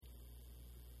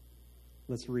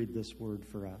Let's read this word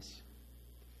for us.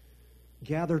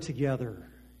 Gather together.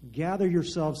 Gather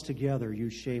yourselves together, you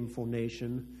shameful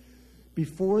nation,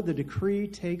 before the decree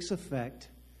takes effect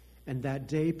and that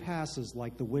day passes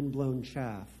like the windblown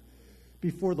chaff,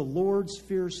 before the Lord's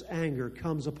fierce anger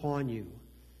comes upon you,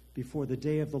 before the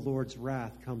day of the Lord's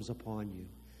wrath comes upon you.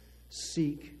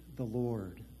 Seek the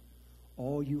Lord,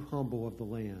 all you humble of the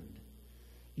land.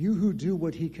 You who do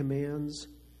what he commands,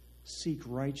 seek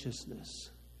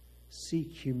righteousness,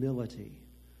 seek humility.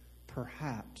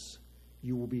 Perhaps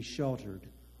you will be sheltered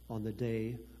on the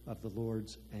day of the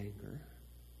Lord's anger.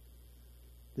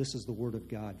 This is the word of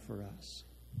God for us.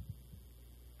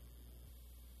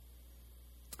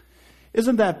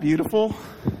 Isn't that beautiful?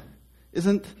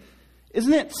 Isn't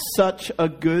it such a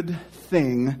good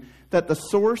thing that the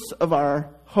source of our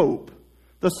hope,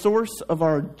 the source of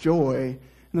our joy,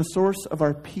 and the source of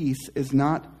our peace is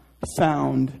not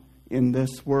found in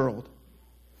this world?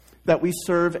 That we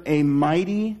serve a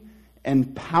mighty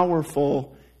and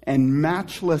powerful and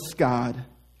matchless God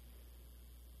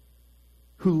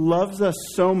who loves us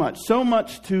so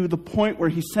much to the point where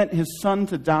he sent his son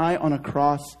to die on a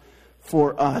cross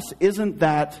for us. Isn't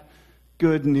that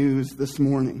good news this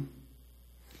morning?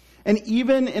 And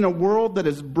even in a world that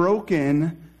is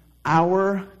broken,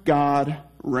 our God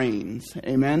reigns.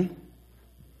 Amen?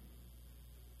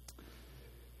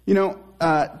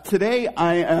 Today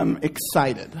I am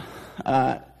excited.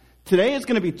 Today is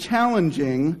going to be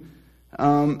challenging,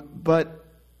 but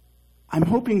I'm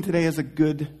hoping today is a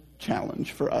good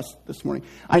challenge for us this morning.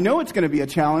 I know it's going to be a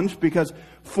challenge because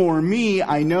for me,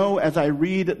 I know as I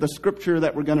read the scripture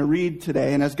that we're going to read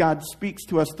today, and as God speaks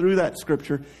to us through that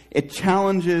scripture, it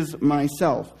challenges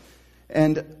myself.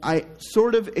 And I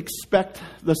sort of expect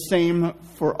the same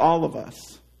for all of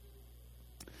us.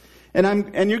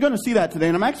 And you're going to see that today.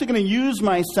 And I'm actually going to use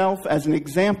myself as an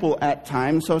example at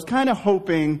times. So I was kind of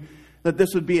hoping that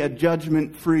this would be a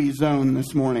judgment-free zone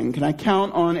this morning. Can I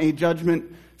count on a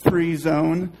judgment-free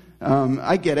zone?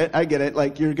 I get it.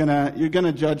 Like you're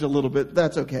gonna judge a little bit.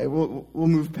 That's okay. We'll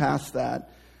move past that.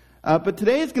 But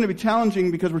today is going to be challenging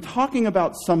because we're talking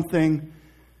about something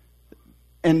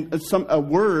and a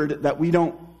word that we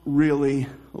don't really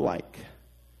like.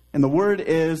 And the word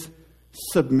is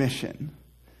submission.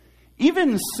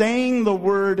 Even saying the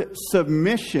word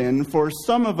submission for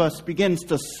some of us begins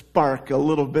to spark a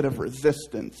little bit of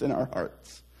resistance in our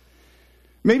hearts.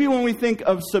 Maybe when we think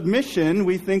of submission,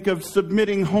 we think of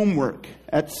submitting homework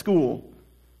at school.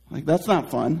 Like, that's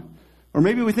not fun. Or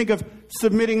maybe we think of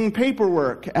submitting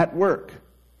paperwork at work.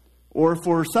 Or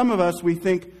for some of us, we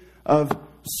think of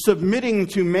submitting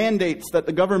to mandates that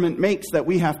the government makes that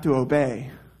we have to obey.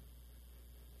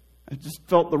 I just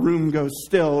felt the room go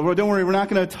still. Well, don't worry, we're not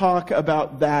going to talk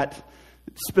about that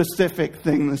specific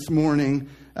thing this morning.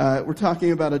 We're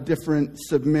talking about a different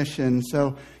submission.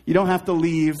 So you don't have to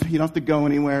leave. You don't have to go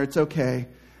anywhere. It's okay.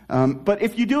 But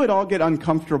if you do at all get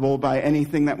uncomfortable by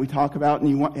anything that we talk about and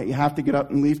you have to get up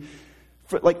and leave,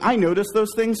 I notice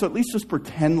those things, so at least just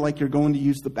pretend like you're going to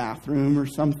use the bathroom or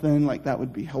something. Like that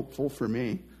would be helpful for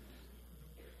me.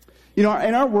 In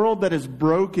our world that is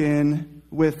broken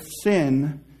with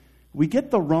sin, we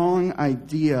get the wrong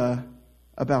idea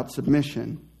about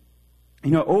submission.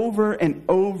 Over and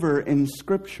over in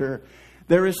Scripture,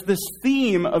 there is this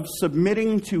theme of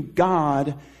submitting to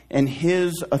God and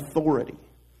his authority.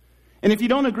 And if you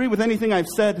don't agree with anything I've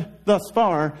said thus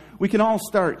far, we can all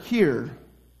start here.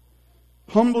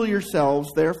 Humble yourselves,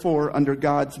 therefore, under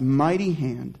God's mighty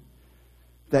hand,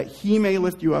 that he may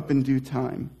lift you up in due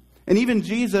time. And even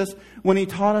Jesus, when he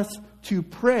taught us to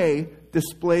pray,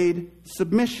 displayed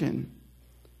submission.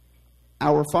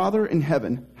 Our Father in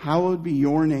heaven, hallowed be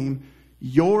your name.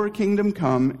 Your kingdom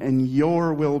come and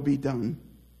your will be done.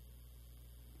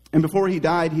 And before he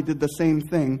died, he did the same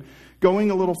thing.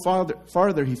 Going a little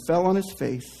farther, he fell on his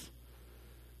face,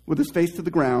 with his face to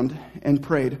the ground, and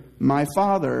prayed, "My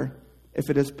Father, if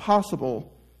it is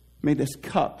possible, may this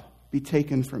cup be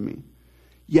taken from me.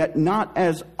 Yet not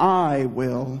as I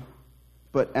will,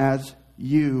 but as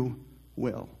you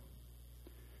will."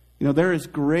 There is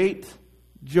great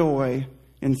joy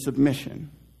in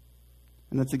submission.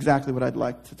 And that's exactly what I'd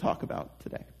like to talk about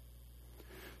today.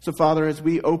 So, Father, as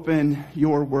we open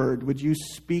your word, would you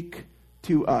speak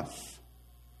to us?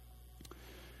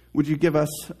 Would you give us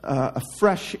a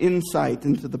fresh insight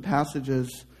into the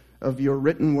passages of your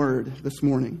written word this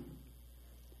morning?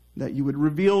 That you would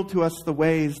reveal to us the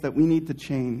ways that we need to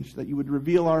change, that you would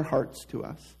reveal our hearts to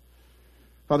us.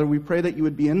 Father, we pray that you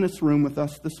would be in this room with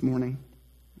us this morning.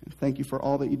 And thank you for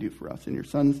all that you do for us. In your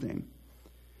Son's name,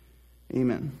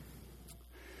 amen.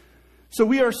 So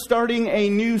we are starting a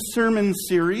new sermon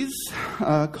series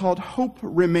called Hope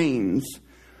Remains.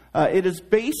 It is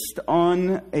based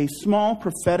on a small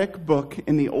prophetic book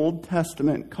in the Old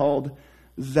Testament called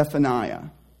Zephaniah.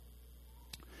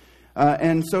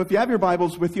 And so if you have your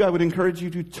Bibles with you, I would encourage you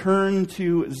to turn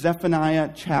to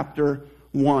Zephaniah chapter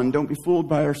 1. Don't be fooled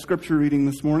by our scripture reading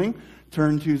this morning.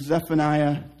 Turn to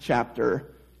Zephaniah chapter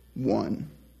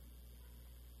 1.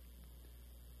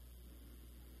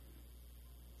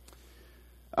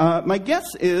 My guess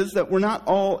is that we're not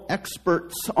all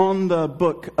experts on the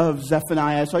book of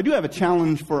Zephaniah, so I do have a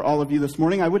challenge for all of you this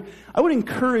morning. I would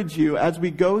encourage you, as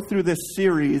we go through this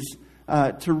series,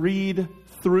 to read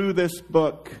through this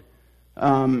book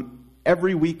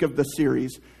every week of the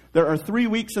series. There are 3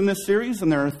 weeks in this series,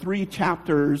 and there are 3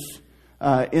 chapters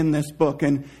in this book.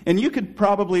 And you could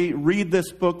probably read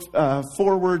this book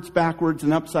forwards, backwards,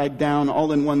 and upside down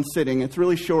all in one sitting. It's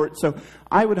really short, so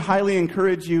I would highly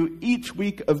encourage you each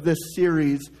week of this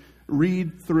series,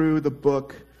 read through the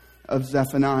book of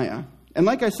Zephaniah. And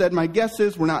like I said, my guess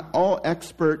is we're not all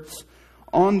experts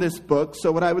on this book.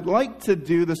 So what I would like to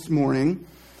do this morning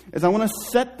is I want to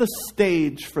set the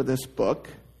stage for this book.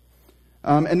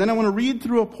 And then I want to read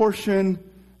through a portion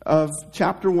of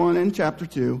chapter 1 and chapter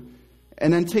 2.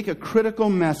 And then take a critical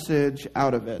message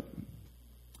out of it.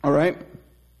 All right?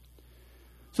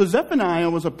 So Zephaniah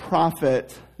was a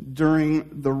prophet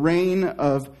during the reign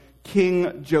of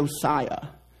King Josiah.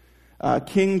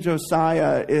 King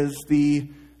Josiah is the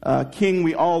king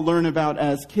we all learn about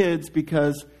as kids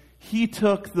because he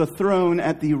took the throne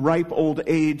at the ripe old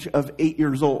age of 8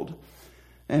 years old.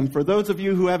 And for those of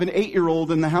you who have an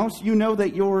 8-year-old in the house, you know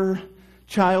that your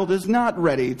child is not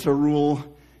ready to rule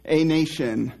a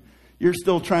nation. You're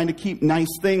still trying to keep nice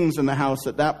things in the house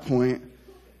at that point.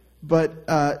 But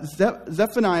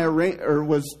Zephaniah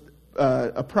was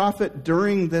a prophet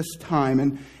during this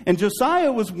time. And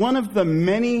Josiah was one of the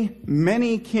many,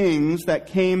 many kings that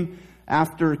came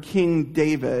after King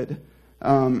David.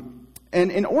 And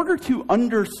in order to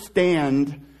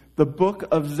understand the book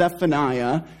of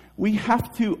Zephaniah, we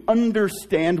have to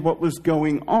understand what was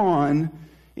going on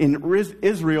in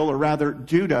Israel, or rather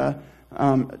Judah,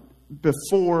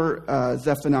 before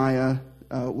Zephaniah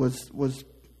was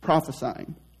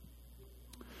prophesying.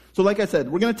 So like I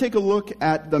said, we're going to take a look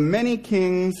at the many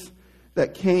kings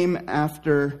that came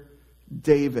after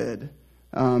David.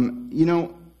 The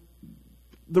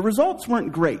results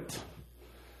weren't great.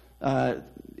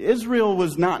 Israel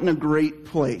was not in a great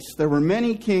place. There were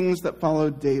many kings that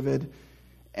followed David,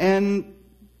 and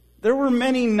there were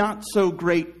many not so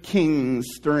great kings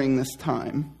during this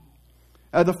time.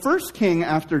 The first king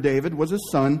after David was his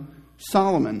son,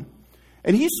 Solomon.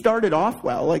 And he started off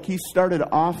well, he started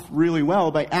off really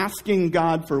well by asking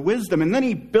God for wisdom. And then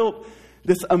he built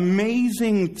this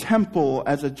amazing temple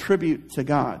as a tribute to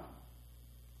God.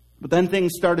 But then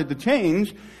things started to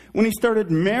change when he started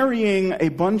marrying a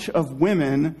bunch of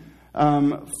women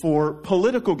for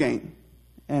political gain.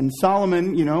 And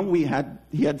Solomon, he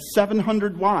had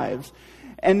 700 wives.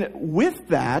 And with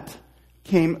that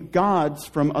came gods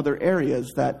from other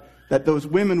areas that those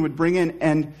women would bring in.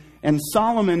 And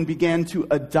Solomon began to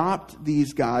adopt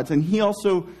these gods. And he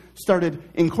also started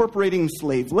incorporating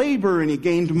slave labor, and he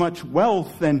gained much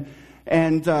wealth. And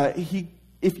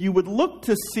if you would look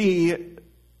to see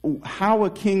how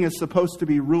a king is supposed to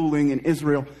be ruling in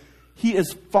Israel, he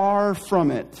is far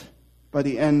from it by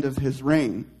the end of his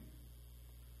reign.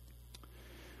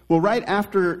 Well, right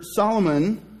after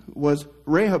Solomon was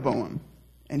Rehoboam.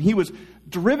 And he was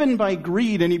driven by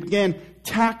greed, and he began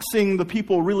taxing the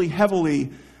people really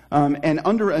heavily. And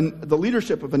under the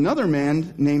leadership of another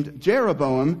man named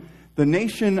Jeroboam, the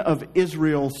nation of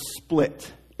Israel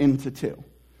split into 2.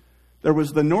 There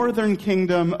was the northern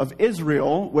kingdom of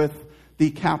Israel with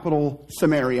the capital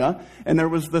Samaria, and there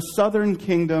was the southern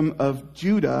kingdom of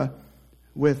Judah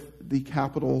with the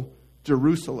capital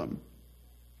Jerusalem.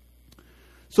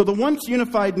 So the once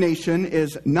unified nation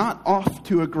is not off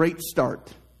to a great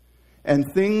start.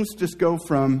 And things just go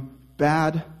from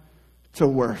bad to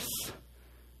worse.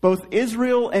 Both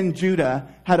Israel and Judah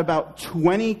had about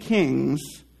 20 kings.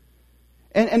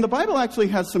 And the Bible actually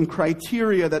has some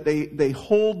criteria that they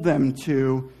hold them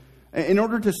to in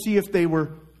order to see if they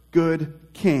were good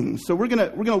kings. So we're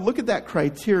gonna look at that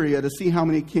criteria to see how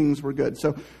many kings were good.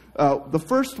 So the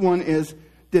first one is,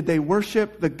 did they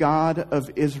worship the God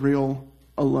of Israel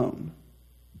alone?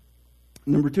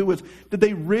 Number 2 was, did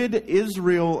they rid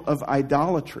Israel of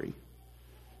idolatry?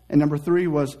 And number 3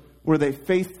 was, were they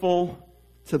faithful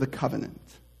to the covenant?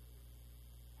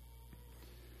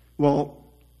 Well,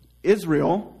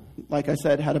 Israel, like I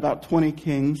said, had about 20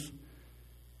 kings,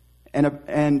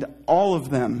 and all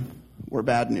of them were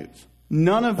bad news.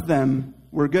 None of them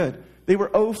were good. They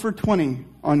were 0 for 20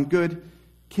 on good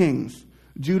kings.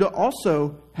 Judah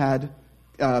also had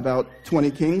about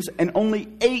 20 kings, and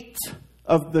only 8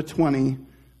 of the 20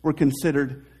 were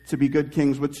considered to be good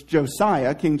kings, which King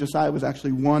Josiah was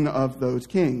actually one of those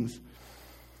kings.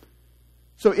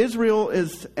 So Israel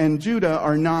and Judah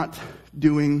are not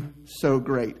doing so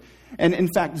great. And in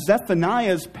fact,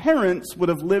 Zephaniah's parents would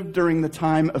have lived during the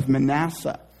time of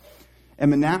Manasseh.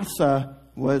 And Manasseh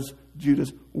was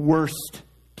Judah's worst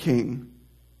king.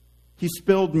 He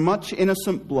spilled much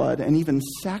innocent blood and even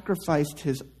sacrificed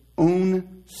his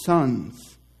own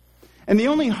sons. And the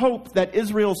only hope that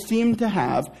Israel seemed to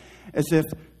have is if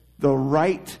the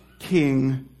right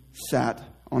king sat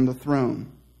on the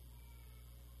throne.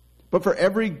 But for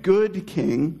every good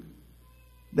king,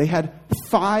 they had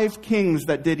 5 kings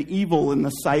that did evil in the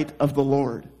sight of the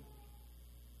Lord.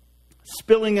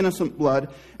 Spilling innocent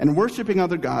blood and worshiping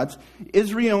other gods,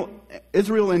 Israel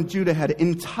and Judah had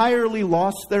entirely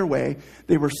lost their way.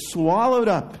 They were swallowed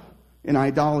up in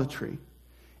idolatry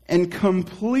and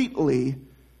completely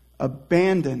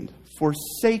abandoned,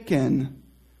 forsaken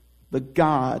the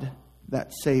God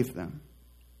that saved them.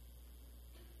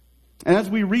 And as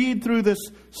we read through this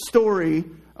story,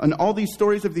 and all these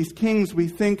stories of these kings, we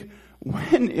think,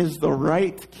 when is the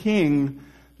right king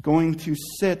going to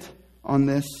sit on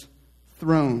this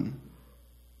throne?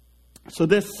 So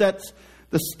this sets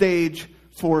the stage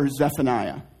for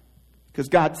Zephaniah, because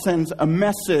God sends a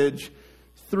message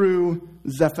through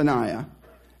Zephaniah.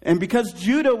 And because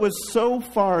Judah was so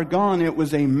far gone, it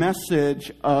was a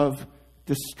message of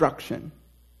destruction.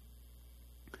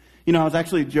 You know, I was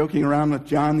actually joking around with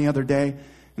John the other day,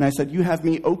 and I said, you have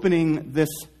me opening this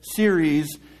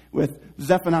series with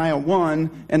Zephaniah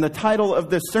 1, and the title of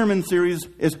this sermon series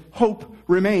is Hope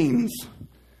Remains.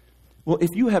 Well, if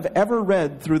you have ever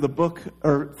read through the book,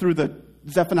 or through the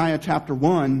Zephaniah chapter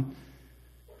 1,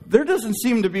 there doesn't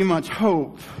seem to be much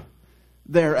hope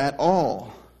there at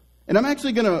all. And I'm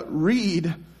actually going to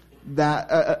read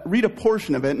a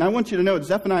portion of it, and I want you to know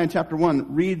Zephaniah chapter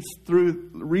 1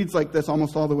 reads like this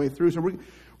almost all the way through. So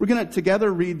we're going to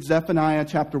together read Zephaniah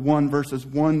chapter 1, verses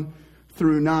 1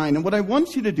 through 9. And what I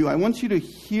want you to do, I want you to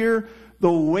hear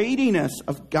the weightiness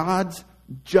of God's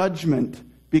judgment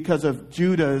because of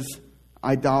Judah's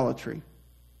idolatry.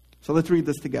 So let's read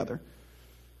this together.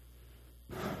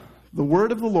 The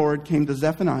word of the Lord came to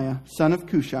Zephaniah, son of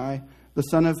Cushai, the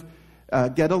son of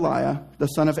Gedaliah, the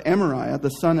son of Amariah, the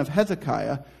son of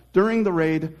Hezekiah, during the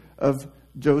reign of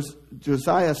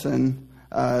Josiah, son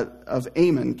of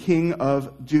Amon, king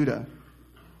of Judah.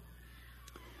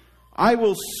 I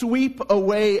will sweep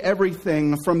away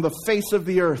everything from the face of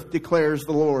the earth, declares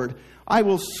the Lord. I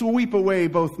will sweep away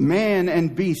both man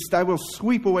and beast. I will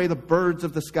sweep away the birds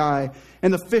of the sky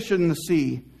and the fish in the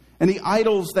sea and the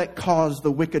idols that cause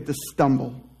the wicked to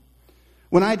stumble.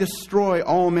 When I destroy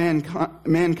all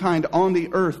mankind on the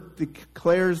earth,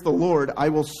 declares the Lord, I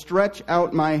will stretch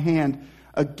out my hand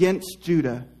against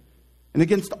Judah and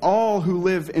against all who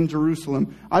live in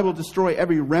Jerusalem. I will destroy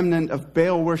every remnant of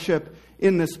Baal worship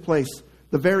in this place,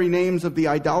 the very names of the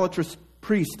idolatrous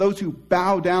priests, those who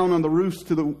bow down on the roofs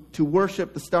to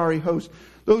worship the starry host,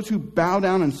 those who bow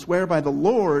down and swear by the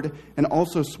Lord and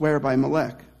also swear by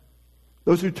Molech.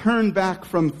 Those who turn back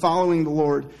from following the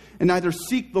Lord and neither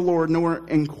seek the Lord nor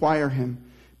inquire him.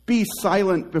 Be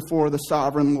silent before the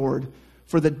sovereign Lord,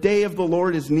 for the day of the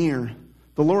Lord is near.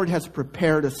 The Lord has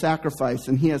prepared a sacrifice,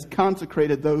 and he has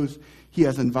consecrated those he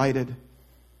has invited.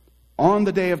 On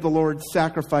the day of the Lord's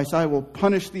sacrifice, I will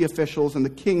punish the officials and the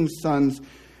king's sons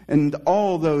and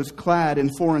all those clad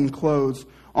in foreign clothes.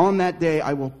 On that day,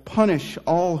 I will punish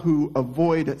all who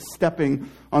avoid stepping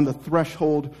on the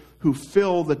threshold, who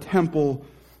fill the temple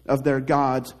of their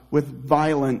gods with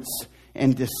violence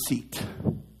and deceit.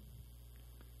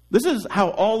 This is how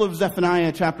all of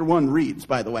Zephaniah chapter 1 reads,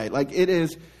 by the way. Like it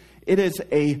is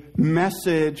a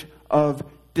message of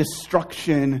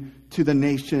destruction to the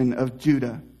nation of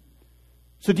Judah.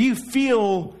 So do you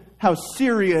feel how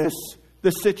serious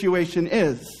the situation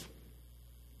is?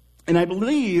 And I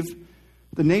believe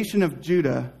the nation of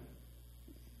Judah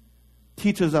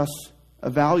teaches us a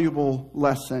valuable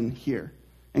lesson here.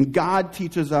 And God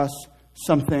teaches us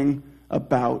something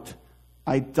about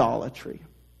idolatry.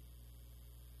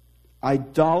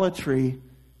 Idolatry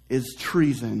is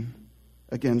treason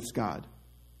against God.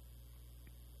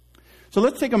 So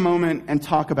let's take a moment and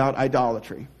talk about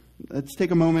idolatry. Let's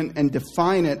take a moment and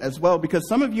define it as well, because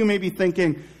some of you may be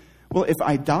thinking, well, if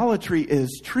idolatry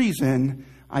is treason,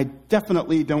 I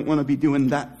definitely don't want to be doing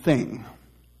that thing.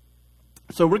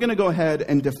 So we're going to go ahead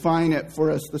and define it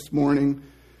for us this morning.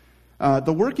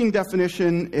 The working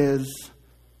definition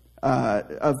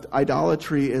of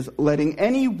idolatry is letting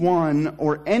anyone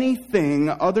or anything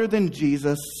other than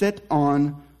Jesus sit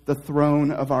on the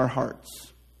throne of our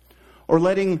hearts, or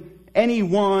letting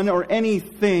anyone or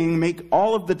anything make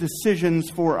all of the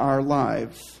decisions for our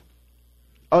lives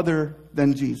other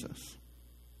than Jesus.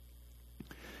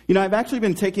 You know, I've actually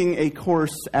been taking a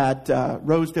course at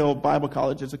Rosedale Bible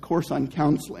College. It's a course on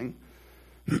counseling.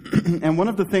 And one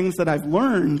of the things that I've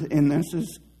learned in this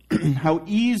is how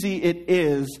easy it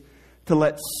is to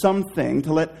let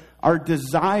our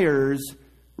desires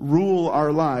rule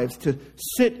our lives, to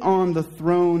sit on the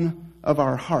throne of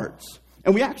our hearts.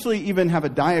 And we actually even have a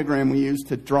diagram we use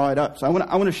to draw it up. So I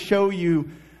want to show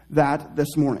you that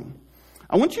this morning.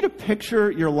 I want you to picture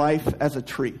your life as a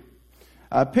tree.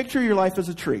 Picture your life as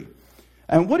a tree.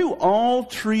 And what do all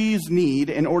trees need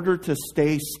in order to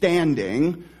stay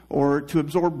standing or to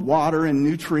absorb water and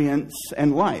nutrients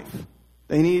and life?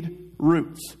 They need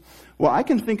roots. Well, I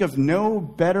can think of no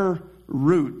better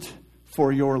root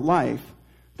for your life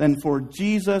than for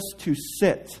Jesus to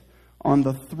sit on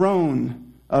the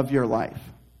throne of your life.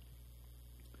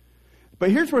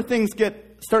 But here's where things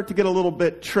start to get a little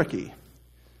bit tricky.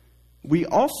 We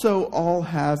also all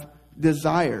have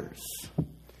desires.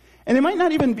 And it might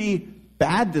not even be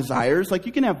bad desires. Like,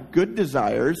 you can have good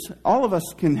desires. All of us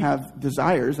can have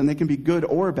desires, and they can be good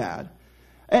or bad.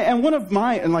 And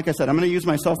like I said, I'm going to use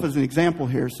myself as an example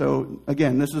here. So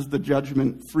again, this is the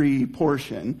judgment-free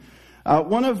portion.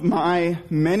 One of my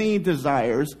many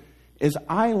desires is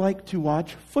I like to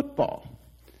watch football.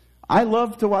 I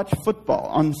love to watch football.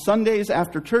 On Sundays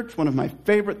after church, one of my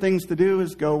favorite things to do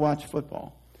is go watch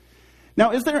football.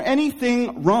 Now, is there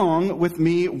anything wrong with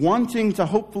me wanting to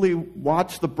hopefully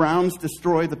watch the Browns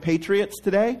destroy the Patriots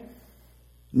today?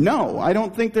 No, I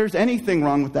don't think there's anything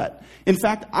wrong with that. In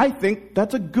fact, I think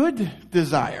that's a good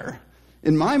desire.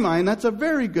 In my mind, that's a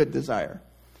very good desire.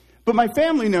 But my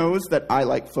family knows that I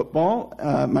like football.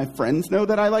 My friends know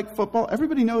that I like football.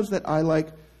 Everybody knows that I like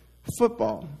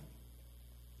football.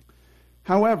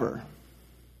 However,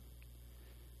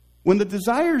 when the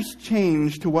desires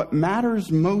change to what matters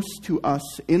most to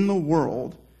us in the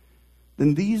world,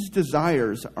 then these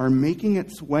desires are making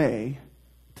its way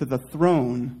to the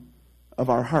throne of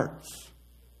our hearts,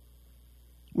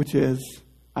 which is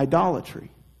idolatry.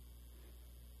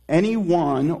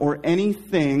 Anyone or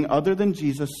anything other than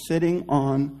Jesus sitting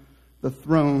on the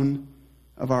throne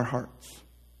of our hearts.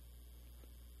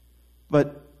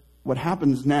 But what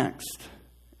happens next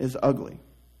is ugly.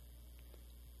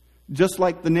 Just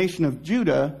like the nation of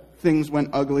Judah, things went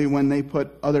ugly when they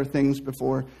put other things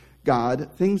before God.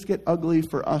 Things get ugly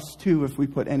for us too if we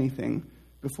put anything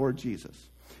before Jesus.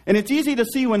 And it's easy to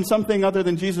see when something other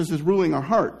than Jesus is ruling our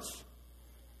hearts.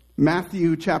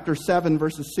 Matthew chapter 7,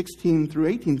 verses 16 through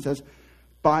 18 says,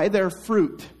 "By their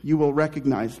fruit you will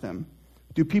recognize them.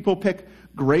 Do people pick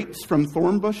grapes from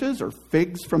thorn bushes or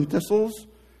figs from thistles?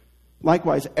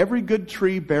 Likewise, every good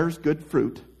tree bears good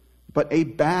fruit, but a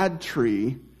bad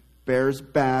tree bears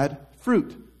bad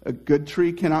fruit. A good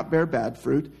tree cannot bear bad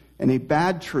fruit, and a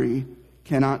bad tree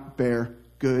cannot bear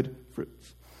good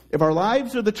fruits." If our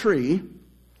lives are the tree,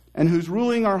 and who's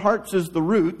ruling our hearts is the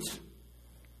roots,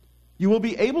 you will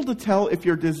be able to tell if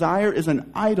your desire is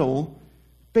an idol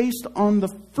based on the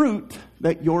fruit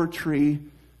that your tree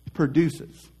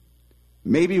produces.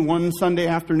 Maybe one Sunday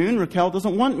afternoon, Raquel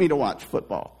doesn't want me to watch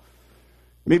football.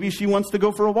 Maybe she wants to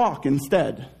go for a walk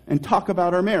instead and talk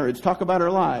about our marriage, talk about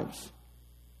our lives.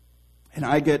 And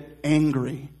I get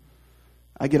angry.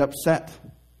 I get upset.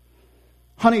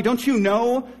 "Honey, don't you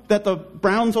know that the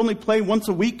Browns only play once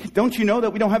a week? Don't you know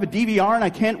that we don't have a DVR and I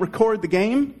can't record the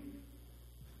game?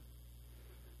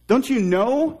 Don't you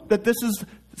know that this is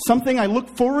something I look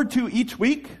forward to each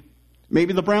week?"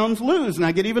 Maybe the Browns lose and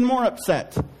I get even more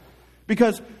upset.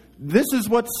 Because this is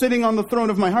what's sitting on the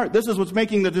throne of my heart. This is what's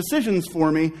making the decisions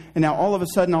for me. And now all of a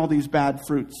sudden all these bad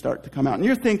fruits start to come out. And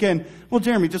you're thinking, well,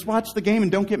 Jeremy, just watch the game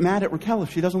and don't get mad at Raquel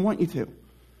if she doesn't want you to.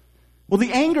 Well,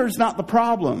 the anger is not the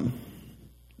problem.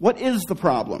 What is the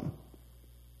problem?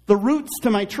 The roots to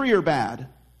my tree are bad.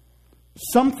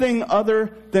 Something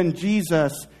other than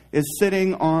Jesus is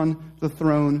sitting on the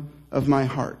throne of my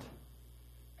heart.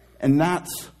 And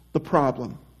that's the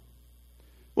problem.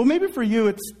 Well, maybe for you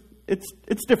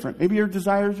it's different. Maybe your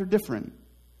desires are different.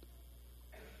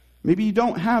 Maybe you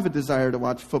don't have a desire to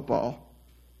watch football.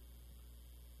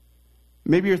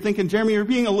 Maybe you're thinking, Jeremy, you're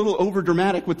being a little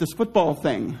overdramatic with this football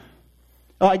thing.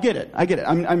 Oh, I get it.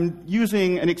 I'm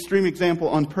using an extreme example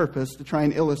on purpose to try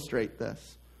and illustrate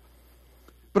this.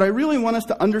 But I really want us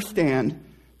to understand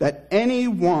that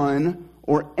anyone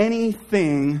or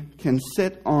anything can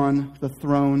sit on the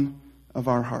throne of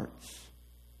our hearts.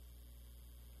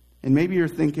 And maybe you're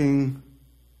thinking,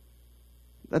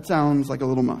 that sounds like a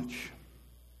little much.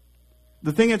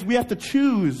 The thing is, we have to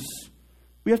choose.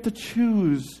 We have to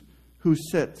choose who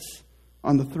sits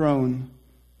on the throne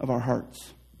of our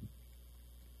hearts.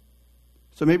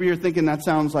 So maybe you're thinking that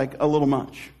sounds like a little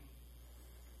much.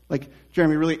 Like,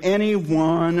 Jeremy, really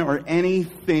anyone or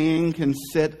anything can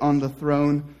sit on the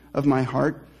throne of my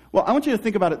heart? Well, I want you to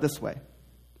think about it this way.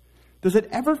 Does it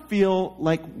ever feel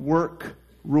like work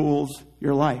rules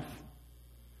your life?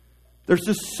 There's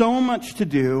just so much to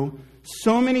do,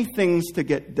 so many things to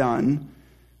get done.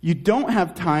 You don't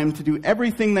have time to do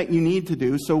everything that you need to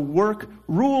do, so work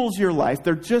rules your life.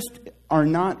 There just are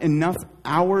not enough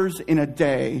hours in a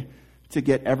day to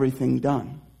get everything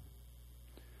done.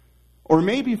 Or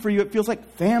maybe for you it feels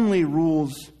like family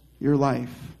rules your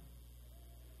life.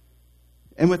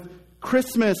 And with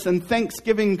Christmas and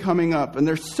Thanksgiving coming up, and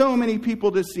there's so many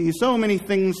people to see, so many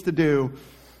things to do.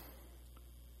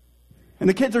 And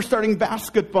the kids are starting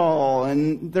basketball,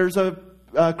 and there's a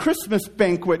Christmas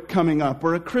banquet coming up,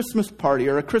 or a Christmas party,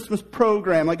 or a Christmas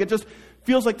program. Like, it just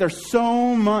feels like there's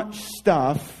so much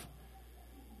stuff,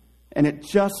 and it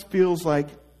just feels like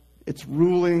it's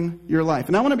ruling your life.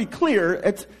 And I want to be clear,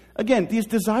 again, these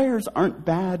desires aren't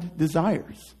bad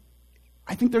desires.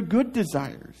 I think they're good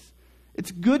desires. It's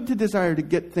good to desire to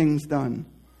get things done.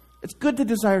 It's good to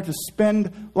desire to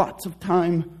spend lots of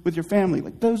time with your family.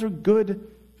 Like, those are good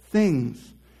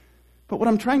things. But what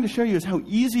I'm trying to show you is how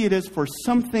easy it is for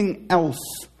something else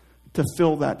to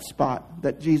fill that spot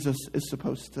that Jesus is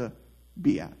supposed to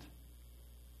be at.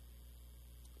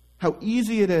 How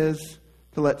easy it is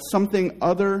to let something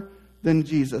other than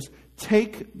Jesus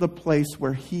take the place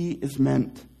where he is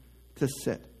meant to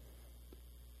sit.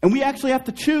 And we actually have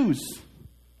to choose.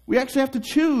 We actually have to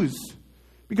choose.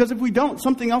 Because if we don't,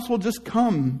 something else will just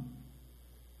come.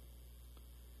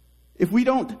 If we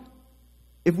don't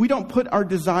put our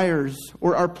desires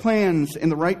or our plans in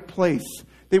the right place,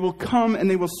 they will come and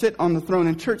they will sit on the throne.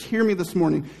 And church, hear me this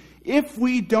morning. If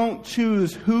we don't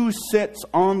choose who sits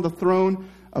on the throne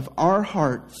of our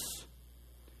hearts,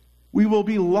 we will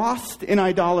be lost in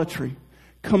idolatry,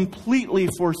 completely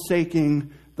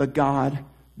forsaking the God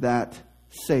that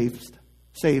saves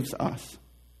us.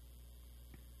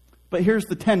 But here's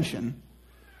the tension.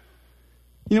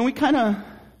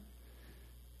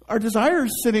 Our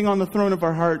desires sitting on the throne of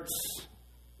our hearts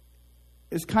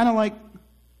is kind of like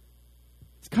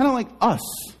us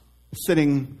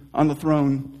sitting on the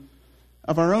throne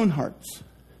of our own hearts.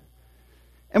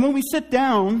 And when we sit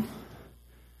down,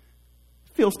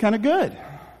 it feels kind of good.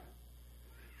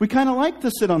 We kind of like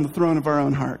to sit on the throne of our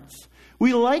own hearts.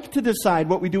 We like to decide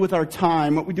what we do with our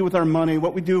time, what we do with our money,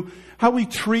 how we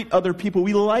treat other people.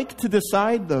 We like to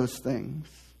decide those things.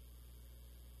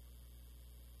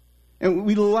 And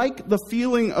we like the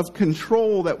feeling of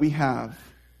control that we have.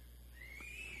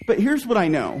 But here's what I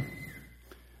know.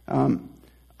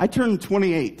 I turned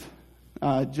 28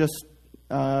 just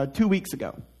 2 weeks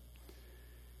ago.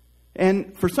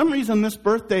 And for some reason, this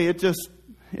birthday, it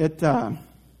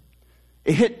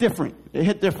hit different. It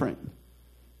hit different.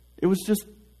 It was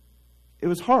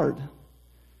hard.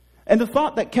 And the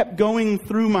thought that kept going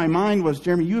through my mind was,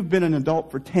 Jeremy, you have been an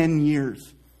adult for 10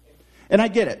 years. And I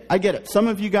get it. Some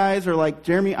of you guys are like,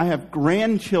 Jeremy, I have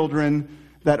grandchildren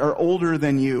that are older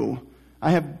than you.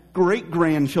 I have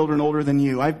great-grandchildren older than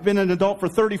you. I've been an adult for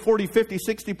 30, 40, 50,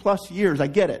 60 plus years. I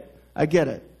get it.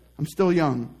 I'm still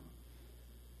young.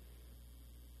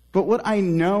 But what I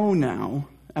know now,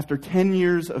 after 10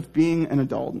 years of being an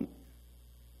adult,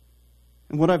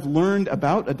 and what I've learned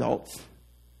about adults,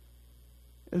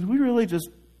 is we really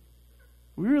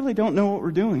don't know what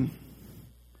we're doing.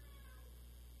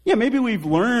 Yeah, maybe we've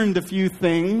learned a few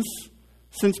things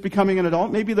since becoming an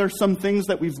adult. Maybe there's some things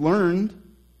that we've learned.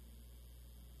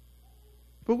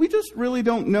 But we just really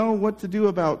don't know what to do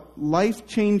about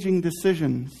life-changing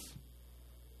decisions.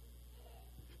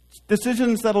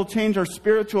 Decisions that'll change our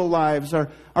spiritual lives,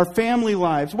 our family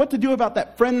lives. What to do about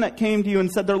that friend that came to you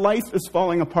and said their life is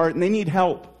falling apart and they need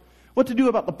help. What to do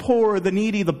about the poor, the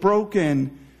needy, the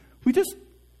broken. We just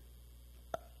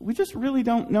really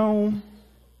don't know.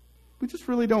 We just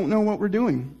really don't know what we're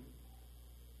doing.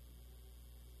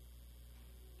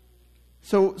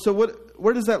 So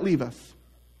where does that leave us?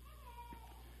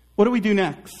 What do we do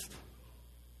next?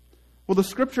 Well, the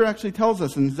scripture actually tells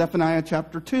us in Zephaniah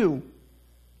chapter 2.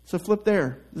 So flip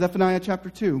there. Zephaniah chapter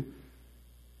 2.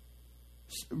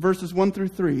 Verses 1 through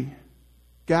 3.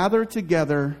 Gather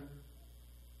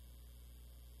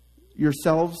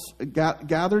yourselves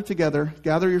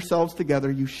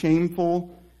together, you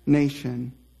shameful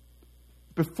nation,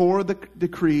 before the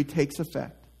decree takes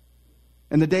effect.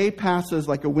 and the day passes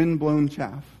like a wind-blown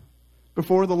chaff,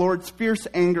 before the Lord's fierce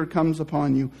anger comes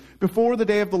upon you, before the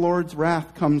day of the Lord's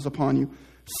wrath comes upon you.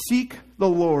 Seek the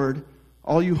Lord,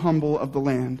 all you humble of the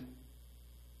land,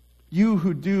 you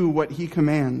who do what he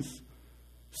commands.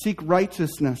 Seek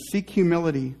righteousness, seek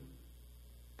humility.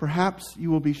 Perhaps you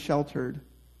will be sheltered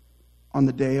on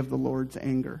the day of the Lord's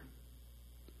anger.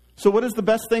 So what is the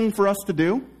best thing for us to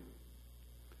do?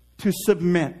 To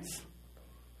submit,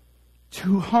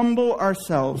 to humble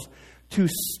ourselves, to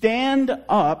stand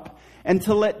up, and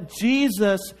to let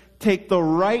Jesus take the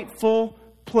rightful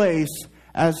place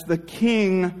as the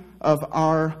King of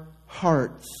our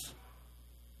hearts.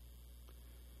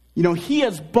 You know, he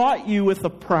has bought you with a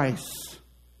price.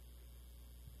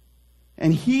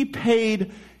 And he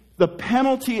paid the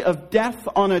penalty of death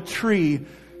on a tree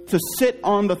to sit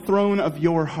on the throne of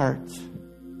your heart.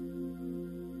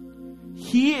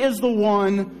 He is the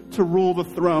one to rule the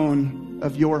throne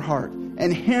of your heart,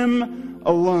 and him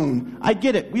alone. I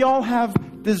get it. We all have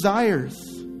desires.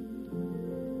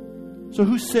 So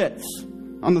who sits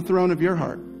on the throne of your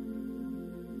heart?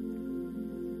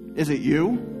 Is it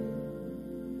you?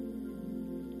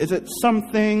 Is it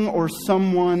something or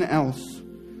someone else?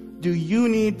 Do you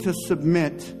need to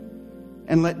submit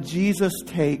and let Jesus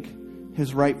take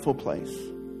his rightful place?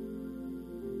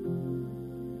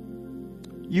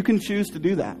 You can choose to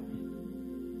do that.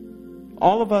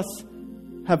 All of us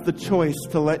have the choice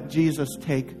to let Jesus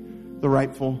take the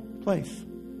rightful place.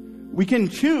 We can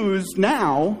choose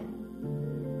now,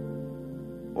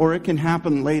 or it can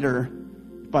happen later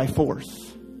by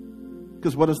force.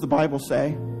 Because what does the Bible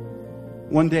say?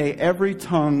 One day every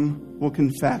tongue will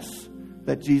confess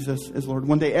that Jesus is Lord.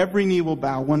 One day every knee will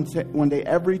bow. One day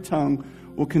every tongue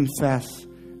will confess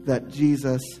that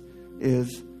Jesus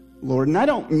is Lord. And I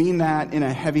don't mean that in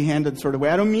a heavy-handed sort of way.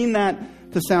 I don't mean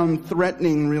that to sound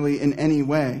threatening really in any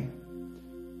way.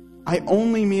 I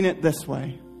only mean it this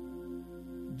way.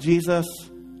 Jesus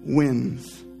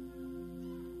wins.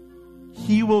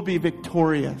 He will be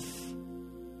victorious.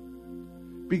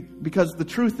 Because the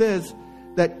truth is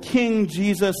that King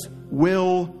Jesus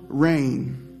will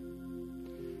reign.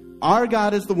 Our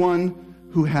God is the one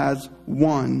who has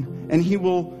won. And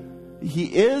he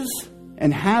is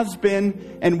and has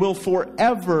been and will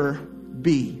forever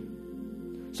be.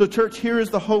 So church, here is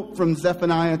the hope from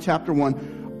Zephaniah chapter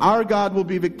 1. Our God will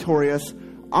be victorious.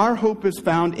 Our hope is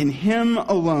found in him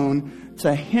alone.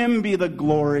 To him be the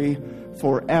glory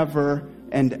forever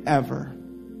and ever.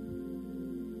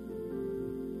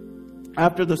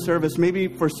 After the service, maybe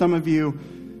for some of you,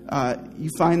 you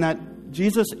find that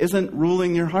Jesus isn't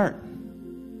ruling your heart.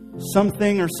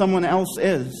 Something or someone else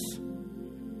is.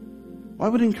 Well, I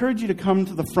would encourage you to come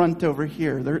to the front over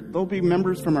here. There'll be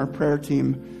members from our prayer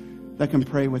team that can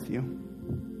pray with you.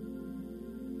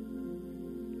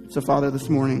 So, Father, this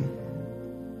morning,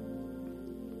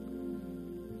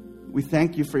 we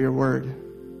thank you for your word.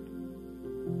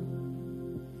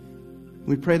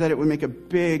 We pray that it would make a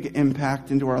big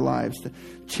impact into our lives, to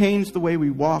change the way we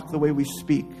walk, the way we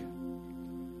speak.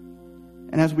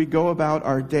 And as we go about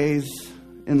our days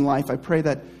in life, I pray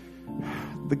that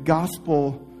the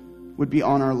gospel would be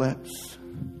on our lips,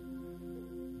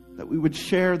 that we would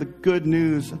share the good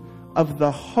news of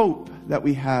the hope that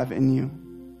we have in you.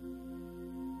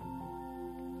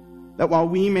 That while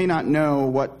we may not know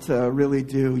what to really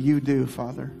do, you do,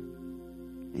 Father.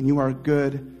 And you are a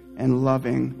good and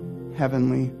loving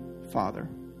Heavenly Father.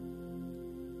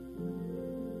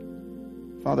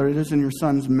 Father, it is in your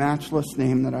Son's matchless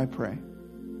name that I pray.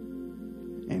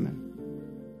 Amen.